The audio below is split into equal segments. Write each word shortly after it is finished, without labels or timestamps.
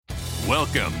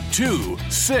Welcome to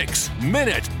 6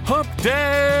 Minute Hump Day,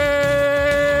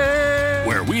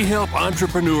 where we help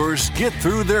entrepreneurs get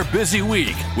through their busy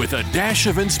week with a dash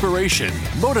of inspiration,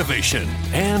 motivation,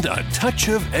 and a touch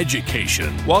of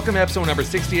education. Welcome to episode number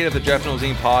 68 of the Jeff Knows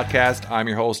Inc. podcast. I'm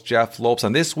your host, Jeff Lopes.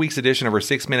 On this week's edition of our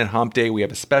 6 Minute Hump Day, we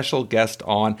have a special guest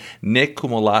on, Nick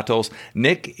Koumoulatos.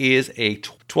 Nick is a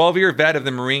 12-year vet of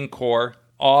the Marine Corps,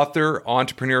 author,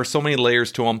 entrepreneur, so many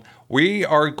layers to him. We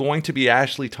are going to be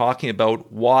actually talking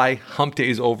about why Hump Day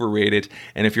is overrated.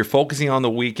 And if you're focusing on the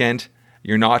weekend,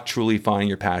 you're not truly finding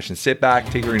your passion. Sit back,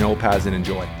 take your notepads, and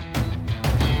enjoy.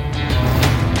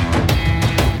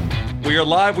 We are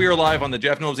live on the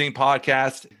Jeff Knows Inc.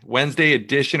 podcast, Wednesday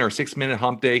edition, or 6 Minute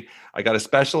Hump Day. I got a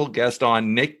special guest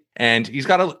on, Nick, and he's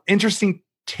got an interesting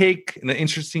take and an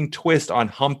interesting twist on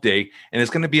Hump Day, and it's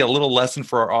going to be a little lesson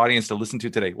for our audience to listen to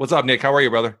today. What's up, Nick? How are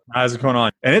you, brother? How's it going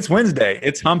on? And it's Wednesday.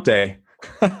 It's Hump Day.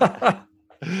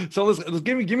 So let's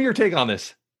give me your take on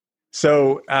this.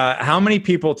 So how many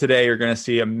people today are going to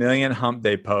see a million Hump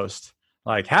Day posts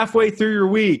like halfway through your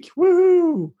week?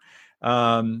 Woohoo!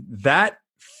 That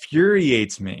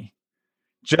infuriates me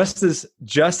just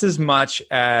as much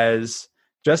as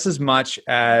Case of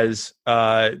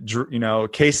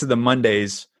the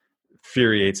Mondays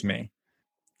infuriates me.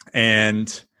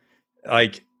 And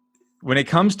like when it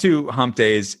comes to Hump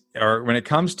Days, or when it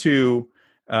comes to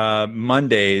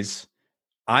Mondays,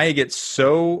 I get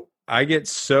so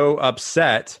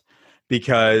upset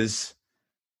because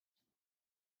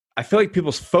I feel like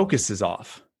people's focus is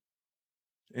off.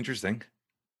 Interesting.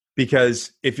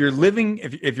 Because if you're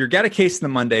got a case of the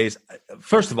Mondays,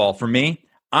 first of all, for me,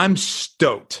 I'm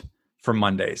stoked for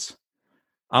Mondays.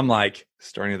 I'm like,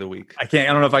 starting of the week. I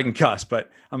don't know if I can cuss, but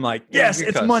I'm like, yes,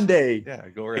 it's cuss. Monday. Yeah,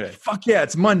 go right ahead. Fuck yeah,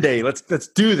 it's Monday. Let's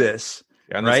do this.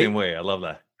 Yeah, I'm the same way. I love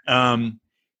that.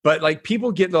 But like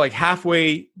people get like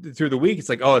halfway through the week, it's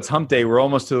like, oh, it's Hump Day. We're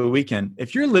almost to the weekend.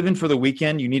 If you're living for the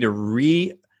weekend, you need to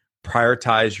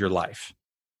reprioritize your life.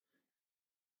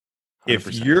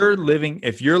 100%.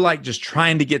 If you're like just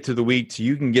trying to get through the week so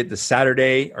you can get to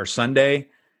Saturday or Sunday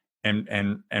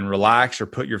and relax or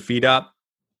put your feet up,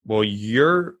 well,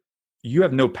 you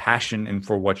have no passion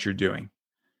for what you're doing.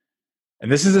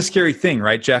 And this is a scary thing,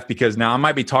 right, Jeff? Because now I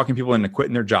might be talking people into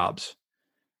quitting their jobs.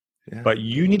 Yeah. But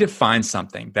you need to find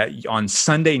something that on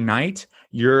Sunday night,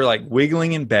 you're like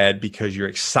wiggling in bed because you're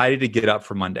excited to get up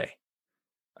for Monday.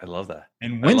 I love that.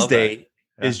 And Wednesday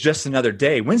is just another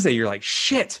day. Wednesday, you're like,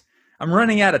 shit, I'm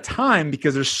running out of time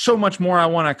because there's so much more I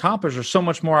want to accomplish or so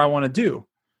much more I want to do.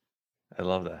 I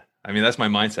love that. I mean, that's my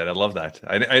mindset. I love that.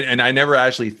 I never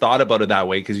actually thought about it that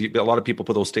way because a lot of people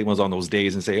put those stigmas on those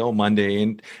days and say, oh, Monday,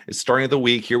 and it's starting of the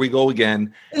week. Here we go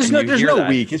again. There's no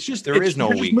week. It's just, there is no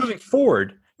week. Moving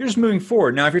forward. You're just moving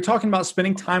forward. Now, if you're talking about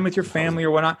spending time with your family or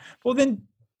whatnot, well, then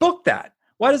book that.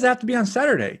 Why does it have to be on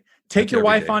Saturday? Take your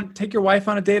wife on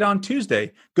a date on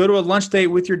Tuesday. Go to a lunch date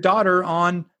with your daughter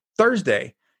on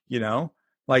Thursday.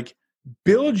 Like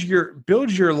build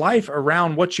your life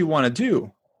around what you want to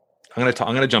do. I'm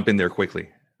gonna jump in there quickly.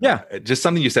 Yeah, just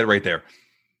something you said right there,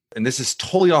 and this is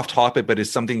totally off topic, but it's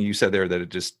something you said there that it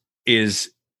just is.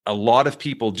 A lot of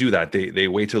people do that. They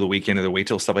wait till the weekend, or they wait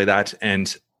till stuff like that,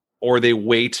 or they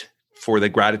wait for the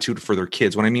gratitude for their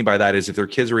kids. What I mean by that is if their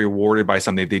kids are rewarded by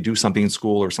something, if they do something in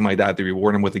school or something like that, they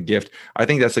reward them with a gift. I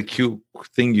think that's a cute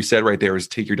thing you said right there is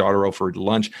take your daughter out for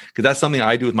lunch. Because that's something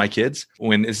I do with my kids.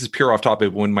 When this is pure off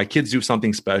topic, when my kids do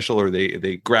something special or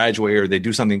they graduate or they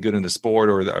do something good in the sport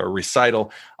or a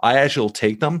recital, I actually will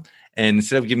take them. And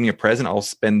instead of giving me a present, I'll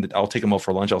take them out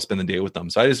for lunch. I'll spend the day with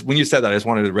them. So when you said that, I just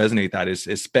wanted to resonate that is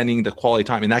spending the quality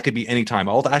time. And that could be any time.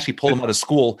 I'll actually pull them out of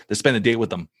school to spend a day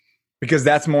with them. Because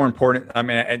that's more important. I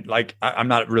mean, I'm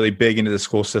not really big into the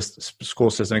school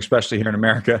system, especially here in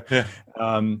America. Yeah.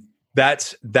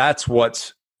 That's going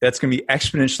to be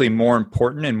exponentially more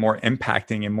important and more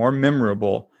impacting and more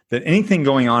memorable than anything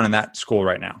going on in that school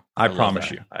right now. I promise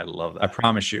you. I love that. I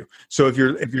promise you. So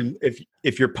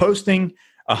if you're posting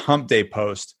a Hump Day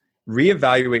post,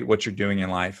 reevaluate what you're doing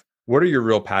in life. What are your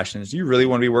real passions? Do you really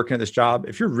want to be working at this job?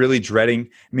 If you're really dreading,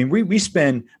 I mean, we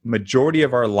spend majority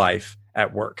of our life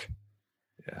at work.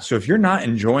 Yeah. So if you're not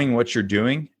enjoying what you're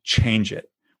doing, change it.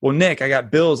 Well, Nick, I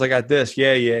got bills. I got this.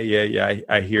 Yeah.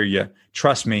 I hear you.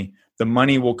 Trust me. The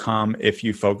money will come if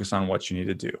you focus on what you need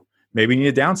to do. Maybe you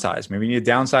need to downsize. Maybe you need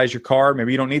to downsize your car.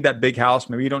 Maybe you don't need that big house.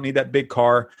 Maybe you don't need that big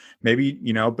car. Maybe,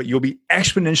 but you'll be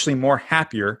exponentially more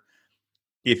happier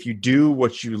if you do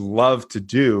what you love to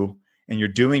do and you're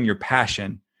doing your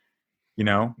passion.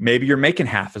 Maybe you're making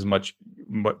half as much,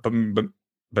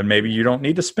 but maybe you don't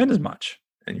need to spend as much.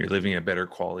 And you're living a better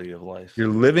quality of life. You're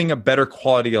living a better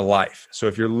quality of life. So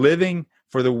if you're living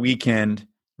for the weekend,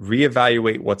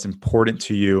 reevaluate what's important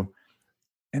to you,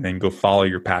 and then go follow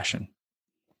your passion.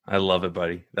 I love it,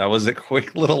 buddy. That was a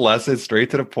quick little lesson, straight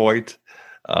to the point.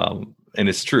 And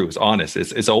it's true. It's honest.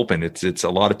 It's open. It's a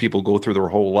lot of people go through their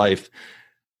whole life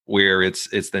where it's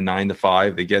the 9 to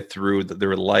 5. They get through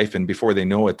their life, and before they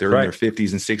know it, they're in their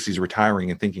 50s and 60s retaring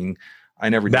and thinking, I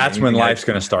never did That's when life's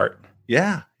going to start.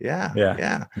 Yeah.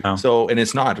 No. So, and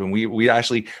it's not when we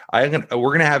actually, we're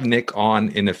going to have Nick on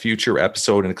in a future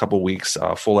episode in a couple of weeks,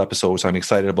 full episode. So I'm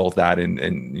excited about that.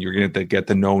 And you're going to get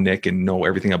to know Nick and know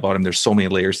everything about him. There's so many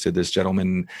layers to this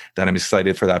gentleman that I'm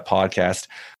excited for that podcast.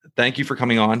 Thank you for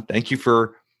coming on. Thank you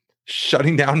for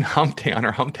shutting down Hump Day on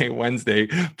our Hump Day Wednesday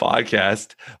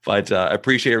podcast. But I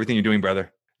appreciate everything you're doing,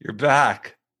 brother. You're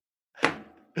back.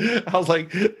 I was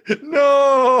like,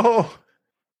 no.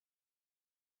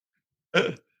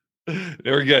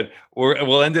 Very good.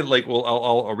 We'll end it like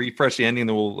I'll refresh the ending and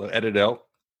then we'll edit it out.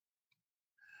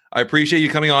 I appreciate you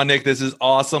coming on, Nick. This is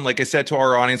awesome. Like I said to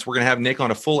our audience, we're going to have Nick on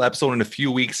a full episode in a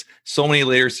few weeks. So many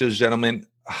layers to this gentleman.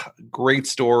 Great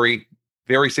story.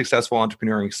 Very successful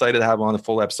entrepreneur. I'm excited to have him on the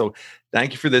full episode.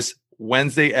 Thank you for this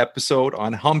Wednesday episode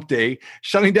on Hump Day,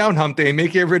 shutting down Hump Day and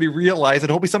making everybody realize,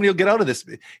 and hopefully somebody will get out of this.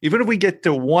 Even if we get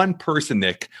to one person,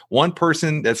 Nick, one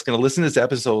person that's going to listen to this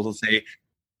episode will say,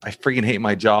 I freaking hate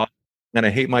my job. I'm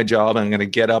going to hate my job. I'm going to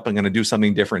get up. I'm going to do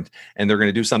something different. And they're going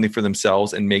to do something for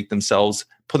themselves and put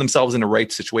themselves in the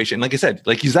right situation. And like I said,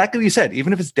 like exactly what you said,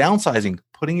 even if it's downsizing,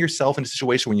 putting yourself in a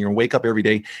situation when you're going to wake up every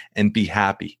day and be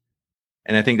happy.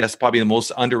 And I think that's probably the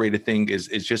most underrated thing is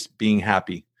just being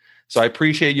happy. So I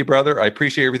appreciate you, brother. I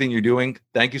appreciate everything you're doing.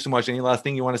 Thank you so much. Any last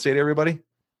thing you want to say to everybody?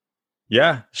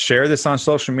 Yeah. Share this on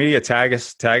social media. Tag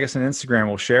us on Instagram.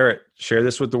 We'll share it. Share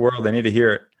this with the world. They need to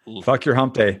hear it. Fuck your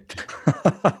Hump Day.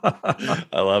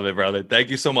 I love it, brother. Thank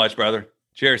you so much, brother.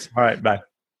 Cheers. All right. Bye.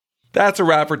 That's a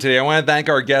wrap for today. I want to thank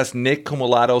our guest, Nick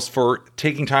Koumoulatos, for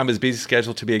taking time out of his busy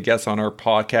schedule to be a guest on our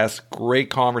podcast.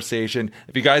 Great conversation.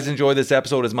 If you guys enjoyed this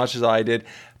episode as much as I did,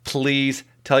 please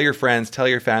tell your friends, tell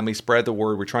your family, spread the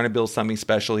word. We're trying to build something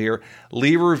special here.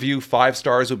 Leave a review. 5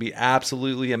 stars would be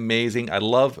absolutely amazing. I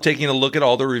love taking a look at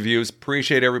all the reviews.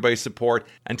 Appreciate everybody's support.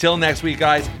 Until next week,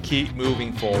 guys, keep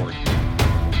moving forward.